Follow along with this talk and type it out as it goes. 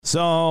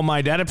So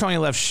my dad apparently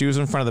left shoes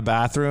in front of the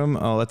bathroom.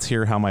 Let's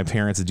hear how my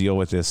parents deal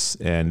with this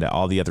and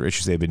all the other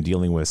issues they've been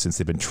dealing with since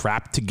they've been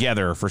trapped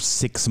together for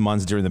 6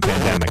 months during the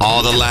pandemic.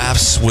 All the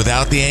laughs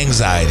without the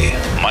anxiety.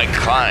 Mike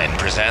Klein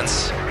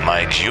presents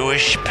My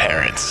Jewish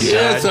Parents.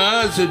 Yes,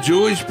 it's a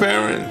Jewish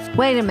parent.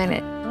 Wait a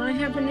minute. I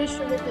have an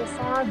issue with your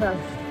father.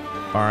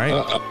 All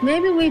right.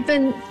 Maybe we've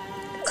been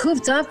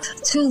cooped up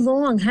too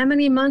long. How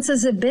many months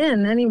has it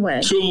been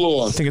anyway? Too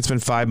long. I think it's been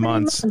 5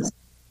 months.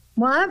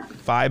 What?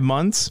 5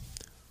 months?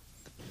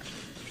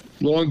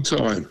 Long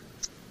time.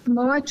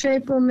 March,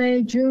 April,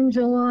 May, June,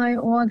 July,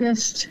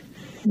 August.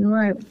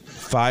 Right.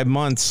 5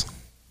 months.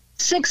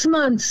 6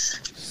 months.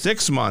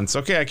 6 months.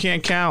 Okay, I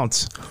can't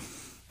count.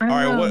 I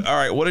know. All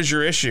right. What is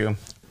your issue?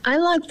 I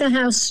like the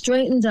house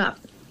straightened up.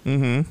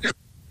 Mm-hmm.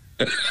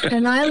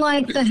 And I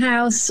like the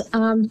house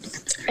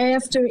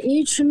after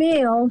each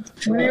meal,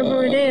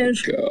 whatever it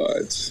is.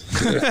 God.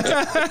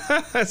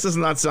 This does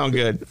not sound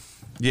good.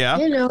 Yeah.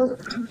 You know,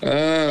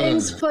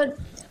 things put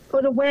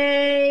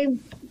away,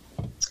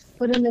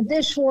 put in the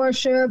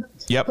dishwasher.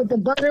 Yep. Put the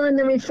butter in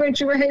the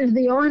refrigerator,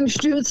 the orange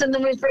juice in the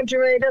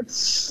refrigerator.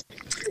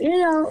 You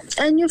know,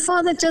 and your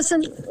father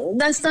doesn't,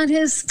 that's not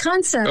his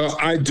concept.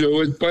 I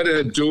do it, but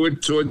I do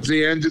it towards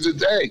the end of the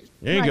day.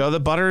 There you go. The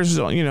butter's,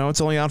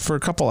 it's only out for a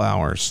couple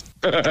hours.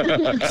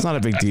 It's not a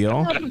big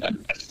deal.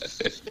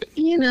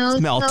 You know.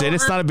 It's melted. So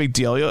it's not a big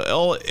deal.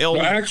 It'll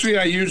Well, actually,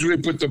 I usually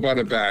put the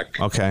butter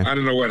back. Okay. I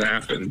don't know what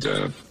happened.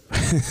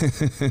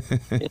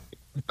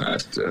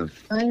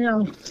 I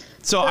know.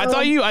 So I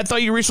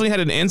thought you recently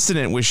had an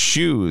incident with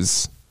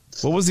shoes.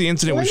 What was the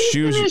incident with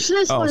shoes?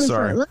 Oh,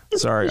 sorry.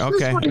 Sorry.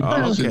 Okay.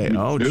 Okay.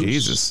 Oh,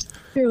 Jesus.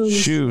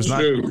 Shoes.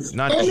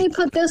 Not. Let me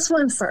put this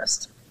one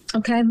first.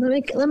 Okay.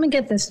 Let me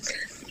get this.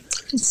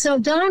 So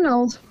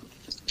Donald,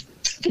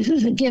 this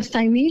is a gift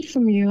I need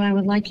from you. I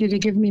would like you to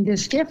give me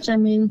this gift. I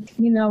mean,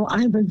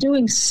 I've been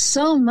doing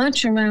so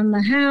much around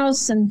the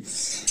house, and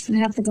I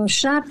have to go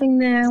shopping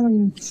now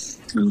and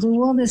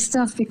do all this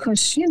stuff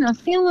because,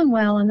 feeling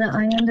well, and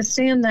I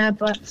understand that,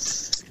 but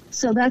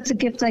so that's a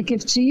gift I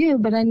give to you,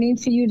 but I need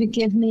for you to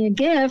give me a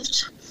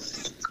gift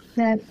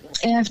that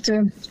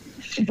after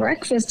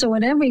breakfast or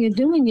whatever you're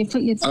doing, you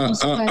put your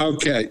things away.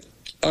 Okay.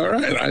 All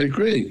right, I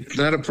agree.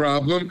 Not a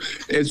problem.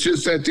 It's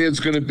just that there's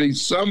going to be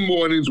some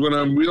mornings when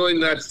I'm really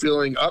not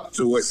feeling up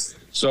to it,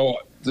 so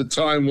the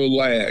time will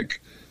lag.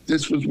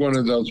 This was one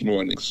of those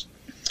mornings.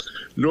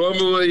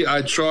 Normally,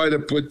 I try to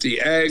put the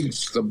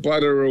eggs, the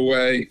butter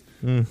away,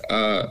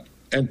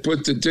 and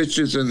put the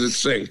dishes in the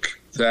sink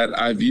that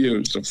I've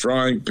used, the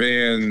frying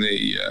pan,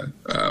 the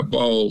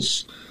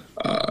bowls,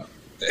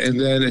 and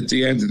then at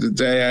the end of the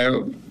day, I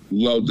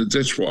load the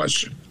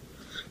dishwasher.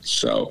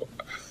 So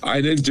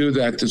I didn't do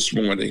that this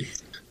morning.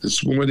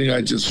 This morning,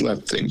 I just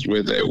left things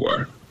where they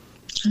were.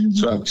 Mm-hmm.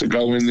 So I have to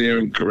go in there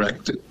and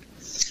correct it.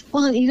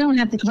 Well, you don't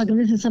have to correct it.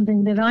 This is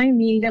something that I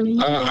need. I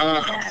mean,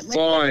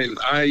 fine.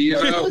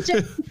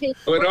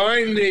 What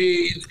I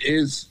need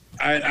is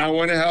I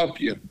want to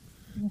help you.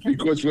 Okay.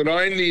 Because what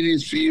I need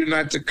is for you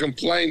not to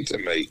complain to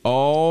me.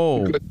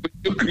 Oh. Because when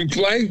you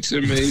complain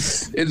to me,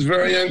 it's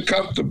very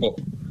uncomfortable.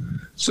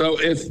 So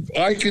if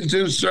I can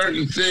do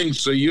certain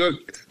things so you're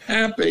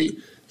happy,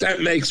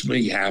 that makes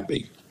me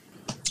happy.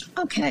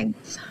 Okay.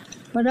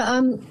 But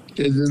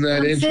isn't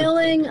that I'm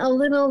feeling a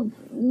little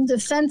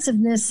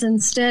defensiveness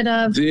instead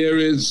of... There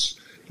is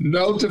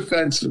no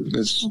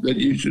defensiveness that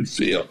you should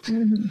feel.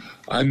 Mm-hmm.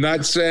 I'm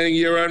not saying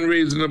you're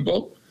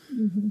unreasonable.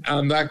 Mm-hmm.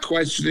 I'm not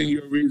questioning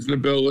your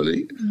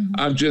reasonability. Mm-hmm.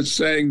 I'm just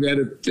saying that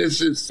if this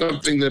is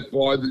something that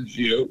bothers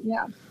you,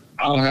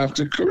 I'll have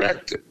to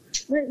correct it.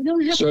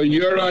 So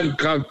you're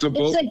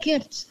uncomfortable. It's a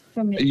gift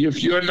for me.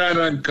 If you're not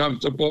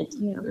uncomfortable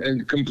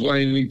and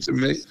complaining to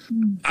me,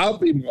 I'll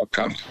be more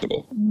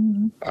comfortable.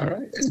 Mm-hmm. All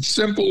right. It's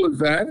simple as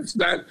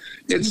that.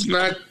 It's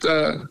not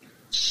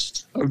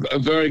a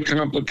very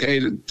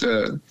complicated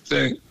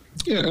thing.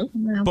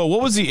 But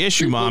what was the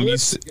issue, Mom?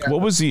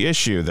 What was the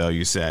issue, though,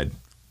 you said?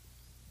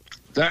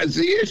 That's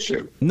the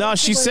issue. No,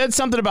 she said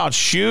something about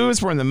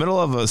shoes. We're in the middle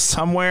of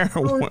somewhere.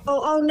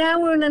 Now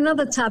we're in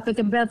another topic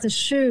about the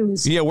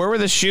shoes. Yeah, where were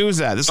the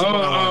shoes at?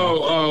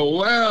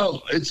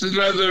 Well, it's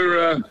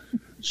another.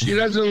 She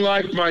doesn't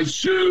like my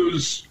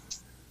shoes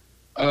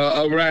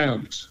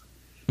around.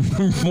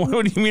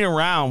 What do you mean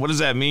around? What does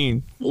that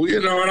mean? Well,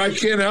 and I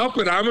can't help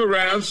it. I'm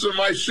around, so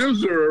my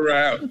shoes are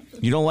around.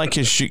 You don't like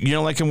You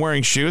don't like him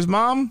wearing shoes,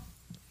 Mom?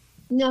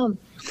 No.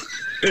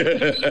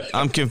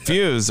 I'm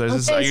confused.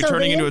 Are you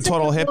turning into a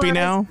total hippie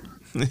now?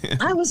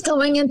 I was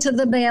going into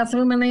the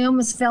bathroom and I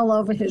almost fell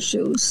over his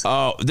shoes.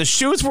 Oh, the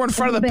shoes were in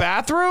front of the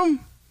bathroom?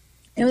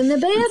 In the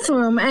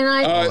bathroom, and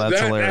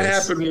that's hilarious.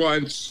 That happened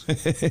once.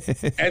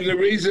 And the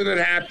reason it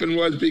happened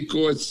was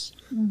because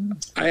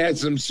I had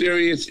some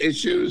serious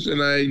issues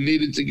and I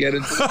needed to get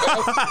into the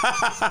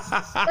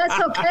bathroom. That's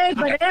okay,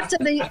 but after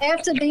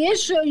the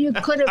issue, you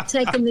could have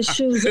taken the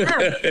shoes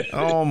out.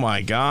 Oh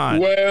my God!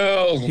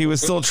 Well, he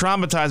was still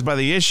traumatized by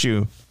the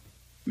issue.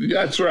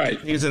 That's right.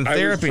 He's in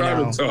therapy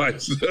now.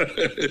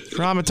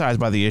 Traumatized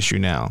by the issue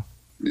now.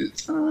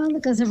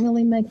 That doesn't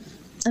really make.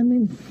 I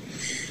mean,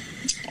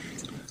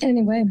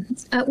 Anyway,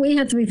 we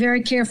have to be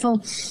very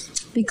careful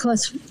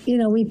because,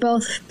 we've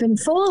both been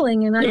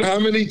falling. And how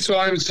many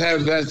times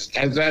has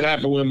that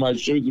happened when my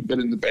shoes have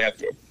been in the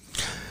bathroom?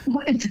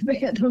 In the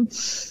bathroom?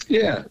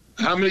 Yeah.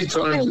 How many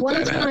times did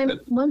that happen?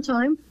 One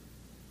time.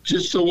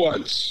 Just the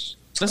once.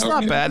 That's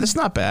not bad. That's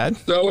not bad.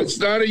 So it's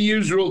not a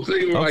usual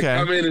thing when I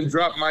come in and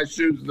drop my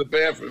shoes in the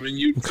bathroom and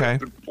you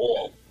trip and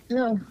fall.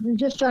 No, you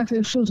just drop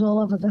your shoes all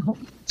over the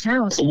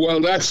house. Well,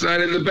 that's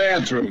not in the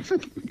bathroom.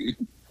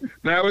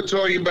 Now we're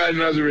talking about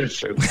another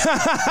issue.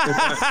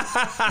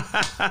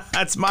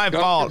 That's my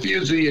Don't fault.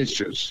 confuse the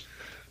issues.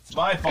 It's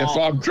my fault.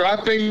 If I'm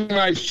dropping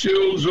my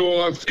shoes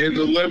off in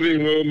the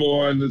living room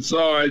or on the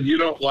side, you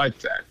don't like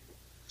that.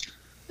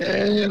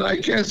 And I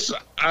guess,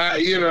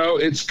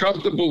 it's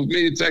comfortable for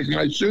me to take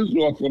my shoes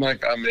off when I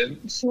come in.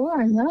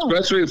 Sure, I know.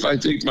 Especially if I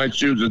think my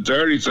shoes are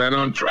dirty, so I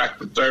don't track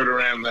the dirt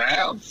around the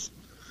house.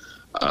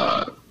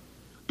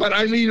 But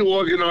I need to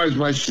organize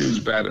my shoes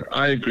better.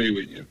 I agree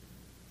with you.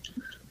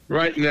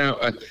 Right now,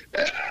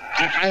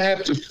 I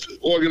have to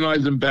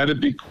organize them better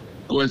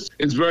because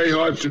it's very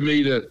hard for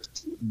me to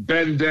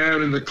bend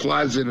down in the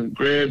closet and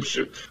grab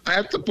shoes. I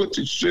have to put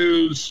the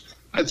shoes,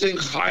 I think,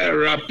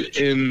 higher up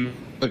in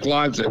the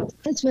closet.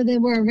 That's where they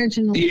were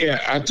originally.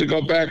 Yeah, I have to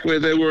go back where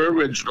they were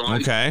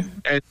originally. Okay.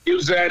 And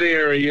use that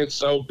area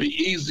so it'll be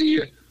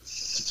easier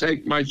to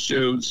take my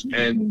shoes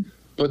and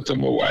put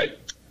them away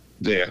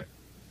there.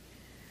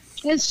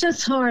 It's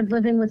just hard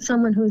living with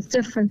someone who's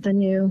different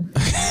than you.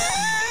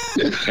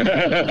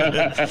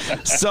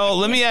 So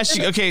let me ask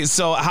you, okay,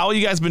 so how have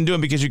you guys been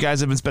doing? Because you guys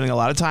have been spending a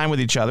lot of time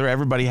with each other.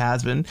 Everybody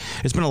has been.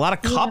 It's been a lot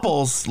of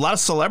couples, a lot of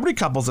celebrity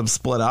couples have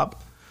split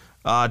up.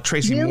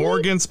 Tracy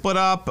Morgan split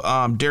up.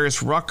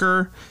 Darius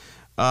Rucker.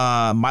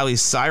 Miley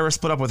Cyrus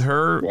split up with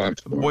her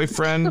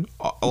boyfriend.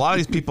 A lot of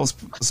these people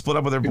split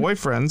up with their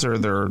boyfriends or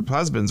their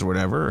husbands or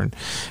whatever, and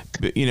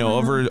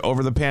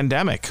over the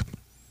pandemic.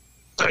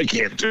 I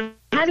can't do.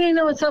 How do you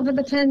know it's over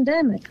the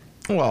pandemic?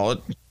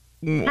 Well,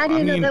 how do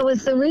you know that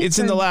was the reason? It's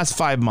in the last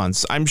 5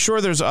 months. I'm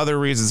sure there's other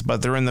reasons,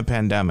 but they're in the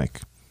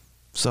pandemic.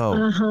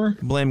 So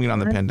blaming it on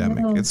the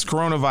pandemic. It's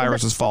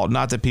coronavirus's fault,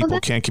 not that people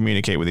can't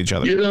communicate with each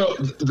other.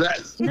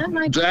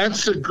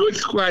 That's a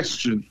good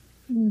question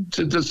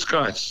to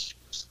discuss.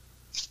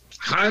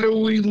 How do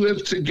we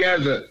live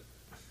together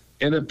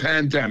in a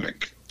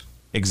pandemic?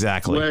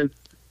 Exactly.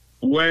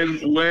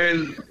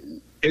 When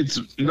it's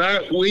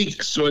not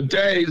weeks or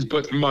days,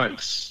 but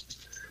months.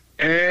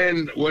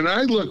 And when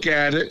I look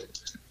at it,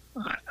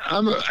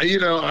 I'm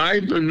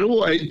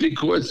annoyed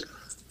because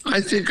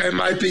I think I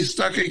might be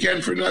stuck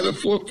again for another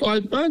 4 or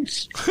 5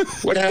 months.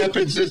 What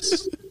happens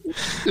this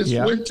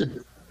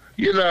winter?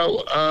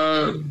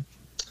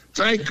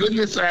 Thank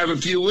goodness I have a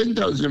few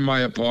windows in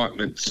my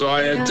apartment, so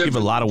I have a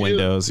lot of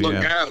windows. Look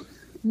out.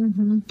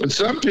 Mm-hmm. But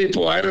some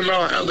people, I don't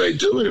know how they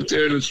do it if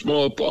they're in a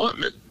small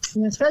apartment.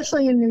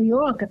 Especially in New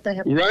York, if they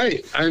have.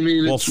 Right. I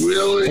mean, it's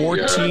really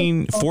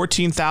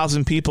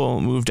 14,000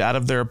 people moved out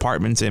of their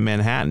apartments in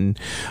Manhattan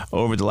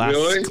over the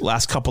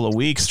last couple of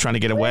weeks trying to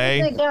get away.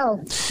 Where did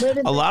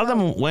they go? A lot of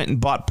them went and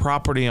bought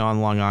property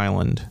on Long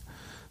Island.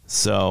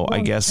 So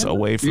I guess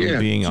away from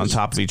being on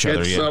top of each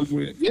other. Yeah.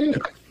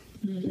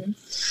 Mm-hmm.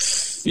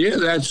 Yeah,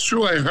 that's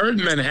true. I heard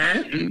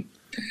Manhattan,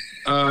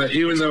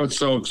 even though it's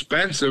so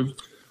expensive,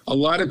 a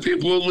lot of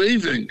people are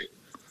leaving.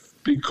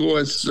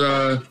 Because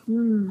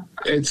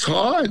it's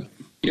hard,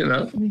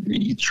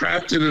 You're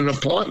trapped in an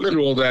apartment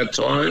all that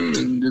time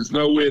and there's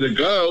nowhere to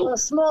go. A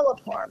small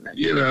apartment.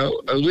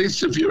 At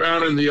least if you're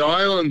out on the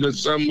island or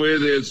somewhere,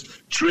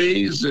 there's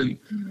trees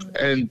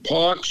and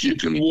parks you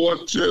can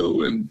walk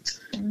to. And,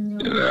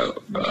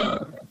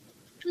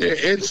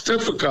 it's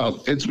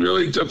difficult. It's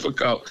really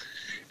difficult.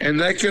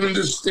 And I can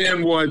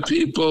understand why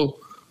people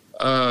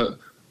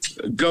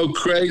go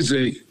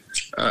crazy.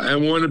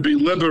 And want to be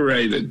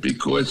liberated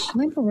because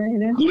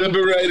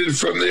liberated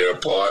from their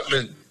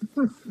apartment,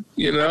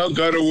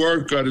 go to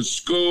work, go to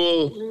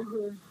school,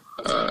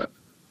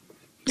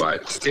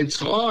 but it's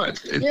hard.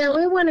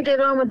 We want to get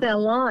on with our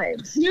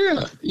lives.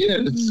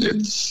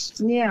 It's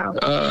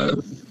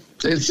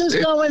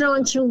just going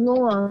on too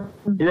long.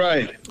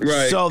 Right.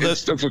 So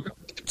it's difficult.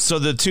 So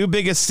the two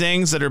biggest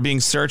things that are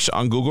being searched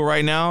on Google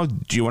right now,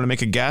 do you want to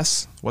make a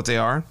guess what they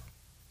are?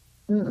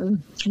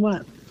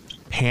 What?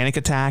 Panic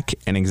attack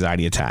and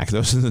anxiety attack.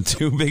 Those are the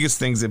two biggest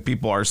things that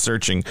people are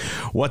searching.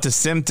 What the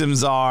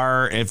symptoms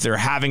are, if they're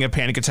having a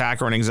panic attack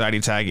or an anxiety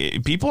attack.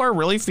 People are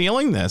really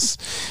feeling this.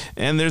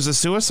 And there's a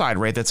suicide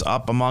rate that's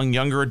up among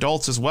younger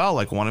adults as well.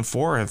 Like 1 in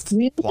 4 have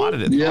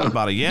plotted it, thought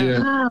about it. Yeah.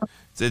 Wow.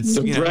 It's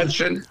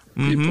depression.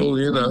 People,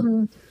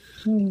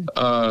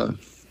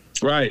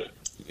 right.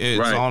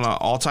 It's on an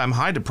all-time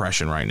high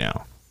depression right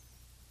now.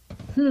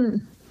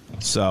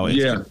 So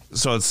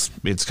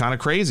it's kind of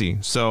crazy.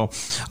 So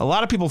a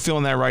lot of people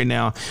feeling that right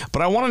now.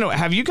 But I want to know,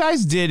 have you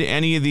guys did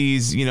any of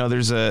these?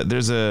 There's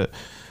a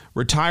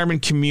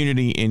retirement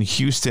community in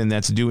Houston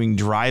that's doing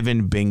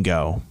drive-in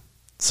bingo.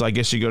 So I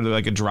guess you go to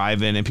like a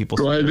drive-in and people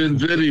drive-in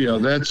video.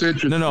 That's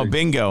interesting. No,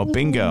 bingo.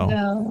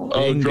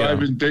 Oh,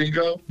 drive-in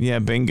bingo. Yeah,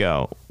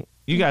 bingo.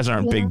 You guys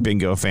aren't big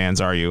bingo fans,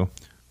 are you?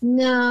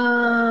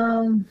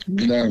 No.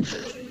 No.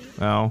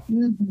 No.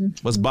 Mm-hmm.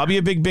 Was Bubby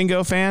a big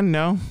bingo fan?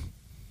 No.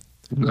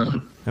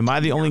 No. Am I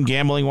the only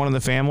gambling one in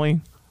the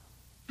family?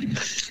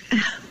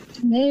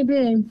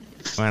 Maybe.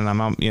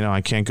 And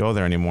I can't go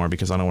there anymore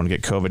because I don't want to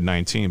get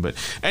COVID-19. But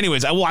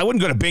anyways, I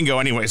wouldn't go to bingo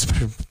anyways.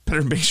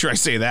 Better make sure I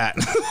say that.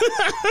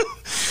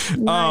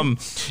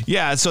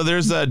 Yeah. So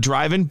there's a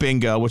drive-in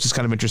bingo, which is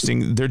kind of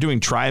interesting. They're doing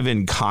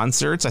drive-in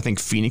concerts. I think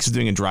Phoenix is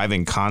doing a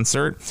drive-in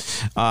concert.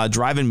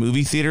 Drive-in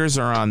movie theaters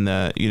are on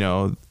the,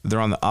 they're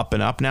on the up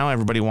and up now.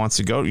 Everybody wants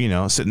to go,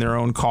 sit in their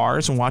own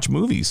cars and watch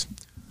movies.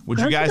 Would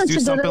you guys do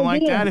something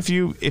like that if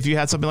you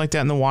had something like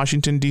that in the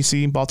Washington,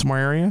 D.C., Baltimore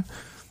area?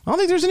 I don't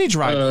think there's any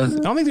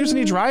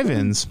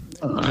drive-ins.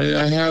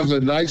 I have a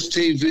nice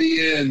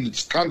TV and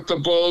it's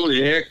comfortable,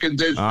 the air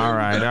conditioning. All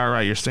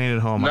right. You're staying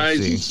at home. Nice.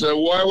 I see. So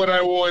why would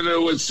I want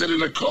to sit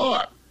in a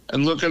car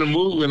and look at a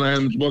movie when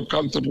I'm more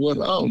comfortable at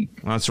home?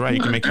 That's right.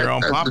 You can make your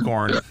own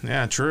popcorn.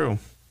 Yeah, true.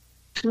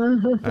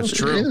 That's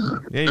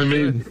true. Yeah, I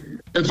mean,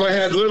 if I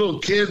had little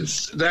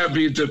kids, that'd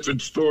be a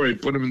different story.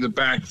 Put them in the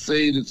back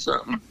seat or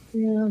something.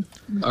 Yeah.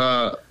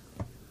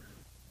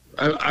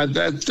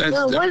 That's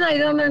What I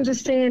don't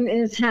understand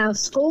is how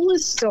school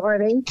is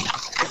starting.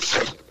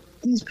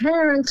 These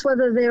parents,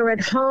 whether they're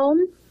at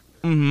home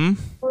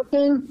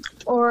working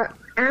or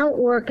out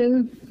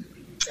working,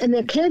 and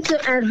their kids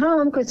are at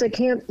home because they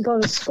can't go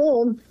to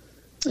school,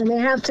 and they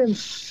have to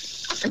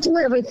do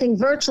everything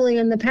virtually,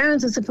 and the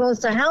parents are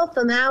supposed to help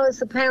them. How is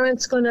the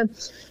parents going to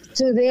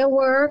do their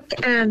work?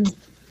 And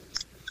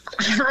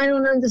I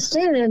don't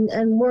understand,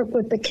 and work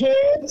with the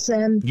kids.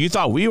 And you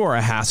thought we were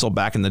a hassle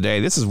back in the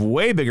day. This is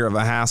way bigger of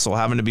a hassle,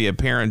 having to be a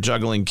parent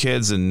juggling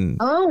kids and.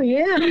 Oh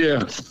yeah. Yeah.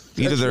 That's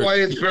why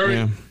it's very.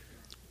 Yeah.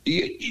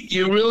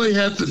 You really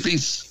have to be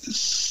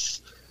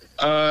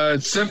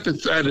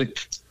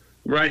sympathetic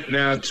right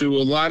now to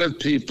a lot of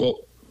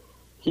people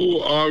who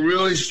are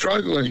really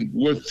struggling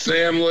with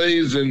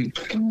families and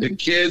the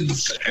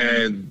kids,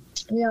 and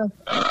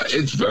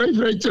it's very,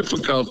 very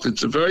difficult.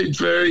 It's a very,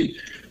 very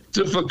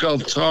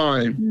difficult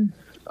time,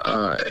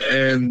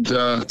 and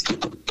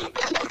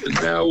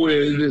now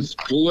we're in this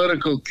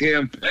political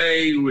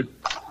campaign with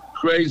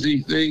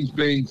crazy things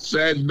being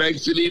said,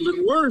 makes it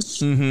even worse.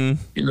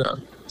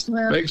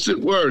 Makes it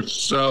worse.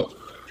 So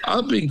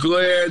I'll be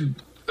glad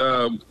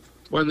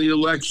when the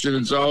election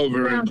is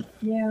over and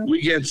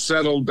we get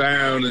settled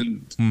down,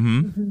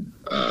 and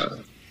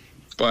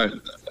but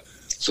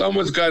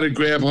someone's got to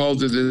grab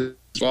hold of this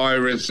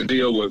virus and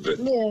deal with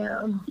it.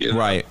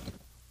 Right.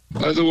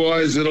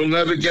 Otherwise, it'll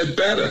never get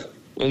better.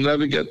 It'll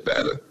never get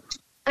better.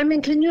 I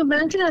mean, can you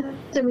imagine at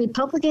the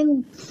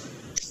Republican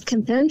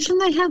convention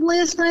they had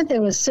last night? They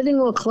were sitting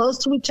all close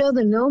to each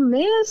other, no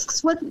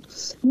masks. What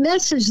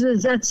message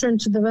does that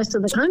send to the rest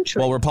of the country?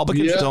 Well,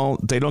 Republicans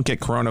don't get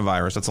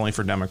coronavirus. That's only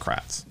for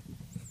Democrats.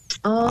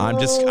 Oh.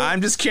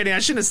 I'm just kidding. I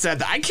shouldn't have said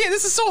that. I can't.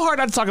 This is so hard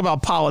not to talk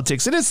about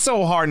politics. It is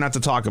so hard not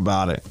to talk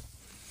about it.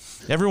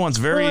 Everyone's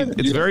very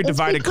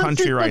divided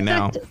country right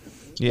now.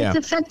 It's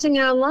affecting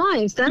our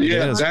lives.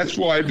 That's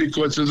why,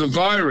 because of the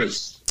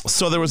virus.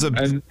 So there was it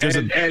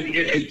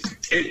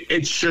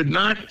should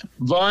not,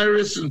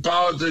 virus and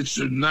politics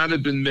should not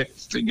have been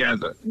mixed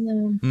together.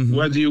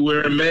 Whether you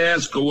wear a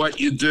mask or what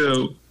you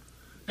do,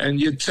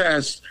 and you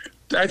test,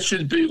 that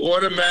should be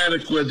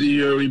automatic, whether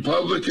you're a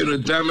Republican or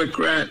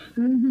Democrat.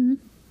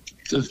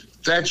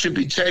 That should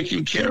be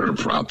taken care of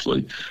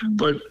properly.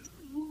 But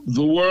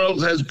the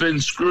world has been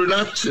screwed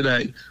up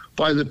today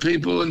by the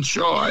people in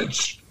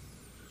charge.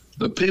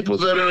 The people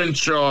that are in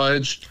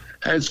charge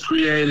has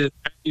created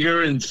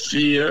anger and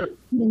fear.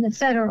 In the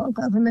federal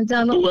government,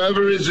 Donald.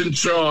 Whoever is in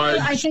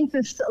charge. I think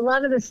a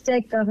lot of the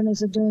state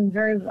governors are doing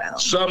very well.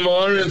 Some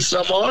are and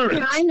some aren't.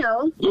 Yeah, I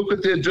know. Look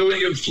what they're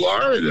doing in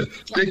Florida.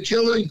 They're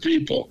killing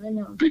people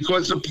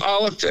because of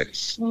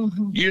politics.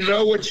 You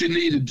know what you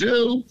need to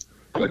do,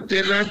 but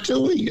they're not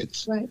doing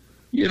it. Right.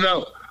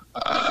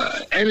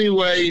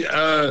 Anyway,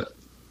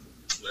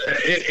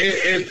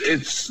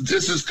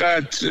 this has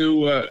got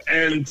to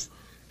end.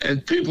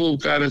 And people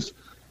have got to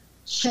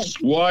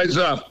wise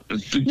up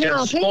to get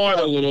smart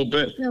a little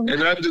bit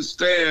and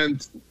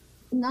understand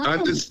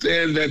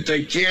that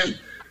they can't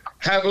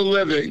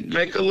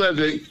make a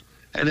living,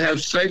 and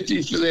have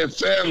safety for their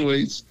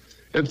families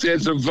if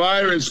there's a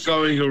virus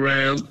going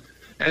around,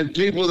 and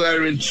people that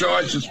are in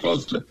charge are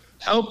supposed to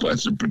help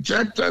us and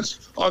protect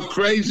us are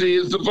crazy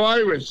as the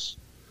virus.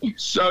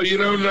 So you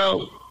don't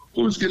know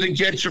who's going to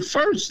get you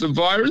first, the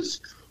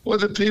virus or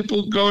the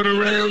people going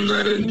around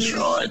that are in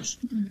charge.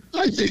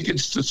 I think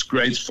it's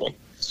disgraceful.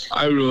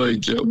 I really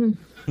do.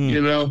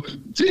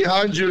 The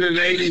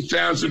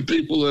 180,000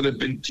 people that have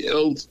been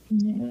killed,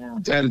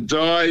 that have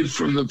died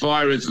from the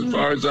virus, as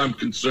far as I'm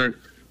concerned,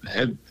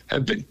 have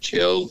been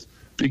killed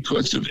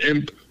because of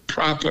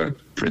improper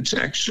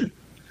protection.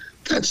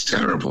 That's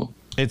terrible.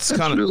 That's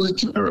really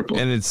terrible.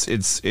 And it's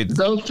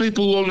those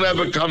people will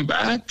never come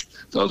back.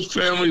 Those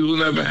families will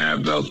never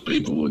have those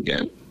people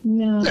again.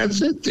 No.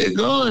 That's it. They're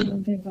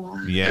gone.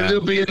 Yeah. And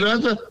there'll be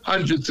another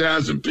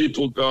 100,000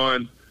 people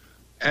gone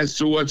as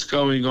to what's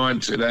going on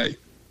today.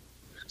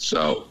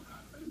 So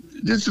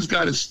this has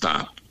got to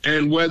stop.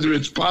 And whether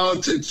it's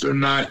politics or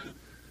not,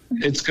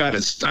 it's got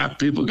to stop.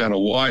 People got to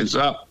wise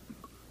up.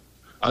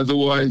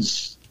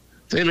 Otherwise,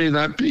 they may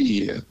not be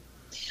here.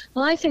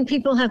 Well, I think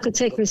people have to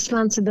take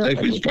responsibility.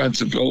 Take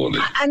responsibility.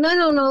 And I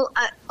don't know,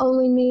 I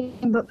only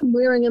mean but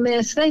wearing a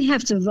mask. They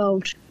have to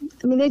vote.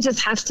 I mean, they just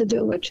have to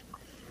do it.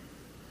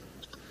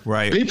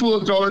 Right. People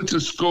are going to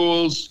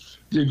schools.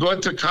 You're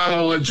going to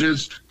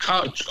colleges.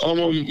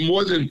 Almost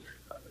more than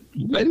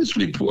latest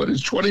report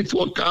is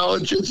 24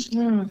 colleges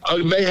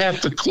may have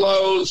to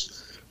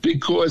close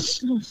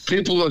because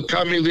people are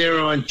coming there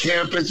on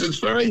campus. It's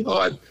very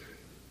hard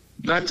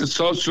not to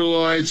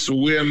socialize, to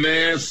wear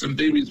masks and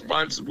be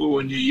responsible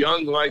when you're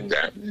young like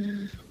that.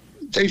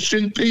 They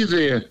shouldn't be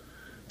there.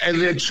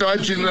 And they're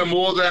charging them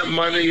all that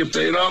money if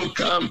they don't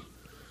come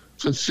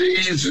for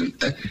fees. And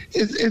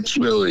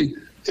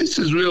this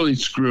is really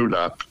screwed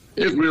up.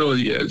 It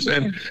really is.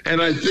 And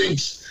I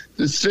think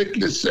the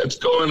sickness that's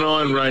going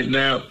on right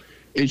now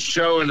is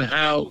showing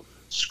how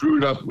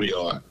screwed up we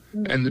are.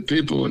 And the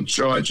people in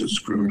charge are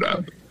screwed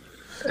up.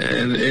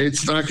 And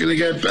it's not going to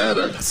get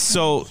better.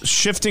 So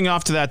shifting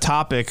off to that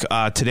topic,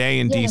 today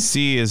in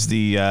D.C. is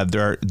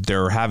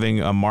they're having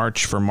a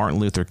march for Martin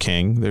Luther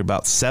King. There are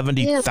about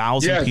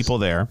 70,000 people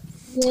there.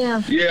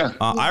 Yeah.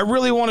 I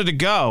really wanted to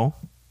go,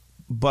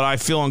 but I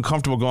feel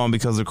uncomfortable going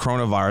because of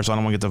coronavirus. I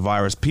don't want to get the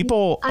virus.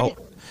 People.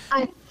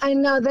 I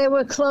know they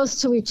were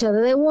close to each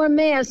other. They wore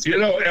masks. You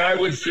know, I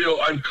would feel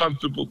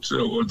uncomfortable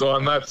too, although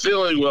I'm not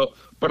feeling well.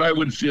 But I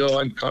would feel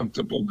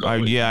uncomfortable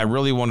going. I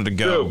really wanted to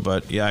go,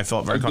 but I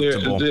felt very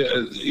comfortable.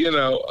 You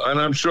know, and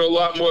I'm sure a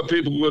lot more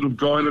people would have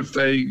gone if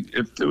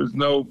there was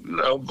no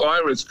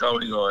virus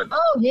going on.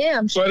 Oh yeah,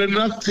 I'm sure. But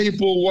enough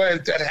people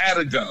went that had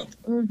to go.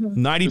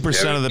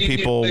 90% of the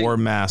people wore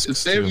masks.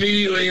 If they're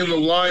immediately in the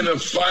line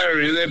of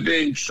fire and they're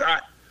being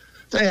shot,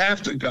 they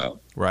have to go.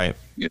 Right.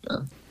 You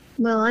know.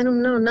 Well, I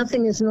don't know.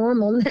 Nothing is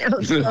normal now.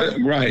 So.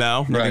 Right.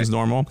 No, nothing's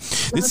normal.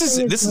 This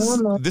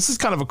is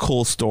kind of a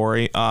cool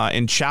story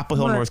in Chapel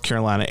Hill, North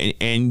Carolina,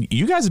 and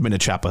you guys have been to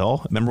Chapel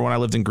Hill. Remember when I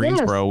lived in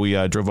Greensboro?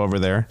 Yes. We drove over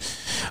there.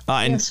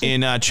 In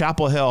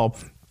Chapel Hill,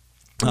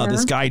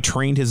 this guy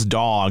trained his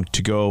dog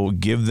to go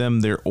give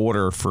them their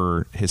order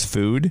for his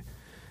food,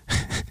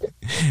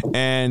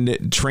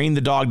 and trained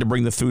the dog to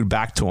bring the food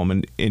back to him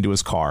and into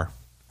his car.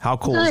 How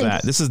cool is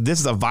that? This is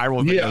a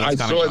viral video. Yeah, I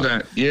saw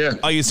that. Yeah.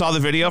 Oh, you saw the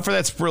video for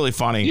that? It's really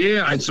funny.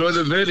 Yeah, I saw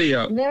the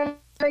video.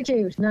 Very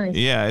cute. Nice.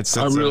 Yeah,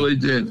 I really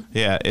did.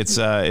 Yeah, it's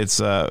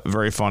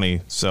very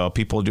funny. So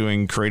people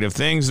doing creative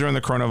things during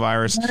the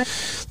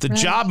coronavirus. The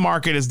job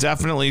market is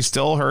definitely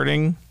still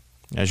hurting.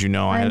 As you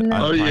know, I'm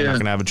probably not going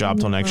to have a job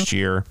till next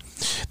year.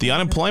 The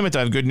unemployment, I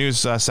have good news.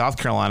 South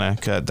Carolina,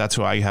 that's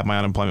who I have my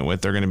unemployment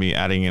with. They're going to be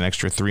adding an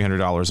extra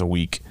 $300 a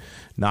week.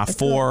 Not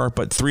 4,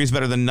 but 3 is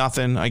better than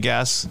nothing, I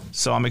guess.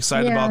 So I'm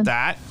excited about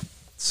that.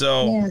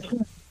 So,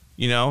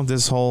 you know,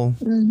 this whole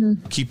and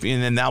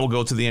then that will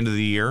go to the end of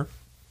the year.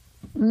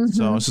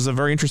 So this is a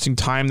very interesting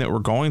time that we're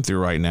going through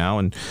right now.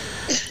 And,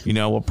 you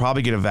know, we'll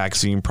probably get a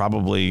vaccine.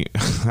 Probably,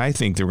 I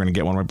think they're going to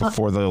get one right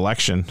before the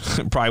election.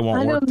 It probably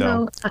won't work,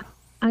 though.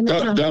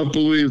 Don't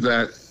believe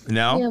that.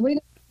 No?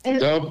 Yeah,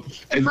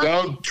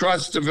 don't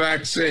trust the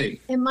vaccine.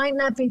 It might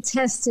not be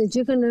tested.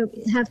 You're going to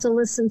have to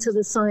listen to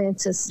the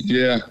scientists.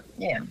 Yeah.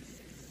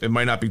 It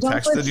might not be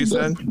texted, you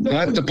said?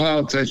 Not the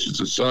politicians,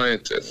 the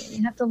scientists.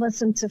 You have to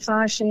listen to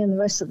Fauci and the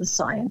rest of the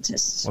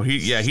scientists. Well,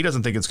 he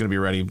doesn't think it's going to be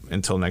ready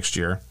until next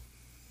year.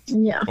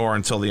 Yeah. Or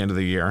until the end of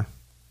the year.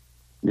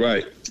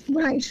 Right.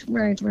 Right.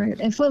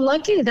 If we're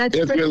lucky, that's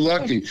if we're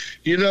lucky.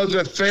 You know,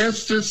 the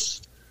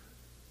fastest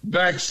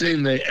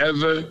vaccine they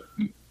ever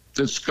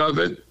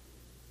discovered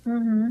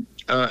and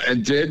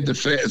did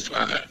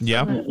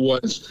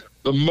was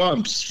the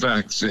mumps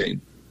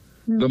vaccine.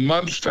 The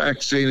mumps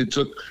vaccine, it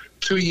took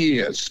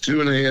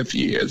 2.5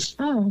 years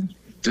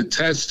to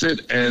test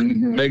it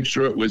and make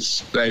sure it was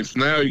safe.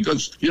 Now,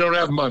 because you don't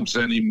have mumps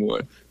anymore.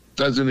 It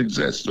doesn't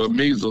exist, or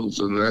measles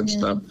and that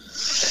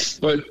stuff.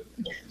 But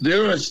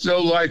there are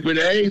still, like with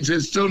AIDS,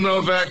 there's still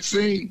no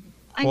vaccine.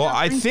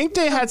 I think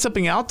they had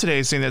something out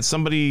today saying that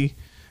something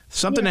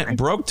that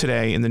broke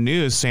today in the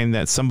news saying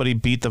that somebody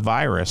beat the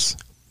virus.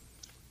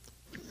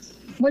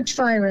 Which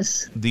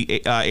virus?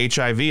 The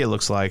HIV, it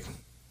looks like.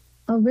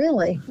 Oh,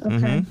 really?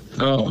 Okay.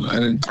 Oh,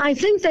 I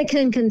think they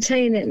can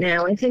contain it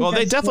now. I think. Well,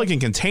 they definitely can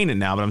contain it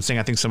now, but I'm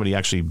saying I think somebody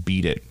actually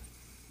beat it.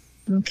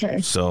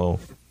 Okay. So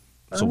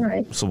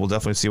we'll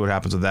definitely see what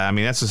happens with that. I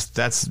mean,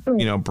 that's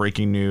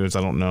breaking news.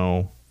 I don't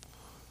know.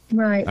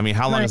 Right. I mean,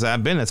 how long has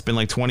that been? It's been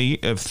like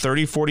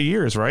 30, 40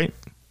 years, right?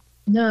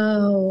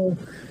 No.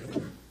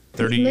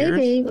 30 years?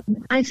 Maybe.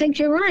 I think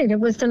you're right. It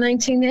was the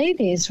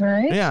 1980s,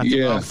 right? Yeah, it's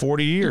about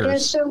 40 years.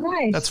 Yes, you're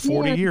right. That's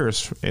 40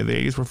 years. The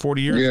 80s were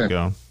 40 years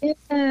ago.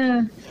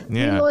 Yeah.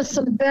 We lost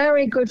some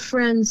very good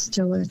friends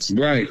to it.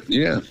 Right,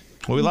 yeah.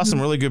 Well, we lost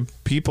some really good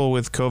people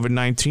with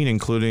COVID-19,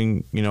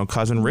 including,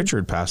 cousin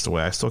Richard passed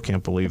away. I still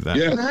can't believe that.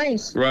 Yeah,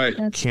 right.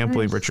 Can't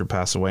believe Richard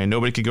passed away. And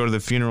nobody could go to the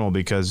funeral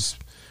because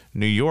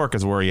New York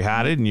is where you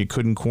had it, and you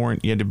couldn't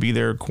quarantine. You had to be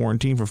there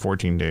quarantined for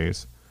 14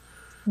 days.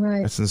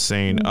 Right. That's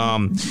insane.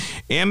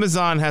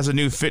 Amazon has a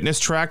new fitness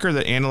tracker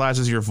that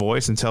analyzes your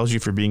voice and tells you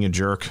if you're being a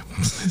jerk.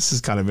 This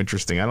is kind of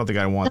interesting. I don't think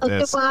I want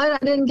this. What? I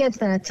didn't get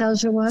that.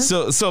 Tells you what?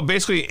 So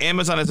basically,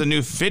 Amazon has a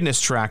new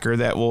fitness tracker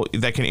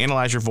that can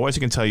analyze your voice.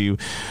 It can tell you,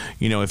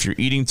 if you're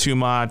eating too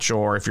much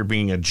or if you're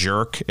being a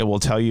jerk. It will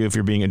tell you if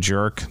you're being a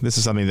jerk. This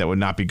is something that would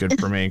not be good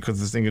for me because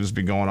this thing could just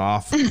be going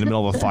off in the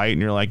middle of a fight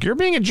and you're like, you're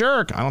being a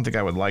jerk. I don't think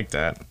I would like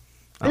that.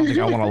 I don't think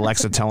I want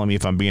Alexa telling me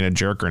if I'm being a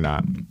jerk or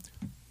not.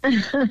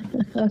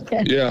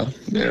 Okay. Yeah.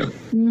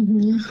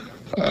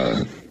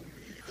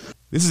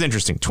 This is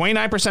interesting.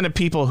 29% of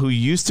people who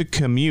used to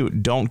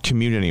commute don't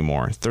commute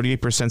anymore.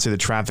 38% say the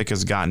traffic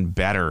has gotten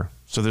better.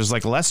 So there's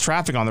like less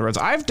traffic on the roads.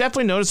 I've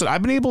definitely noticed that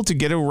I've been able to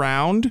get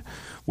around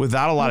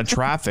without a lot of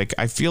traffic.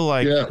 I feel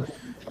like,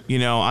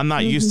 I'm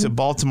not used to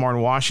Baltimore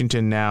and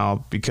Washington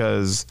now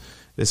because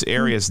this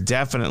area is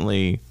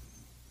definitely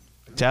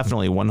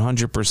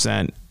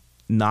 100%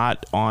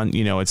 not on,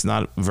 it's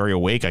not very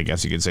awake, I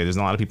guess you could say. There's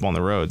not a lot of people on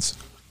the roads.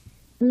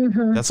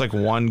 That's like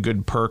one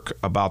good perk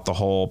about the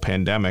whole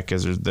pandemic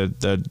is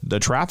the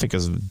traffic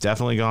has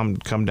definitely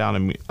come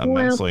down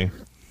immensely.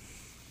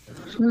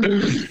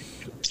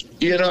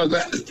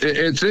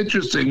 It's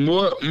interesting.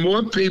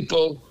 More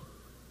people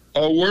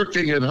are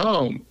working at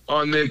home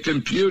on their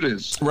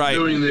computers, right,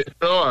 doing their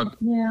job.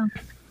 Yeah.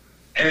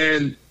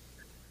 And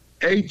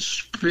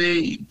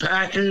HP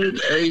Packard,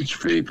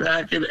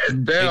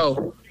 and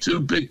Dell, two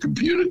big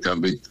computer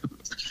companies,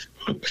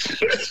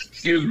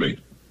 excuse me,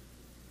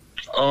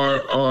 are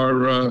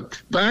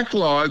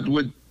backlogged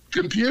with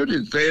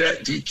computers.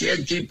 You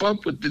can't keep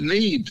up with the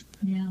need.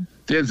 Yeah.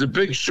 There's a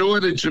big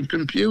shortage of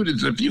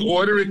computers. If you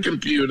order a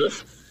computer,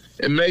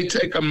 it may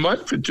take a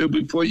month or two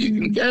before you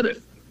can get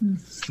it.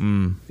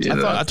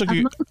 I took you.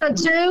 A month or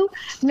two?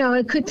 No,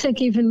 it could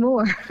take even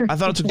more. I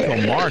thought it took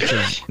until March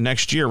of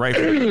next year, right,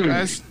 for you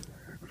guys?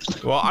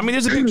 Well, I mean,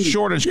 there's a big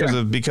shortage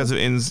because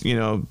of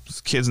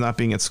kids not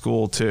being at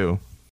school too.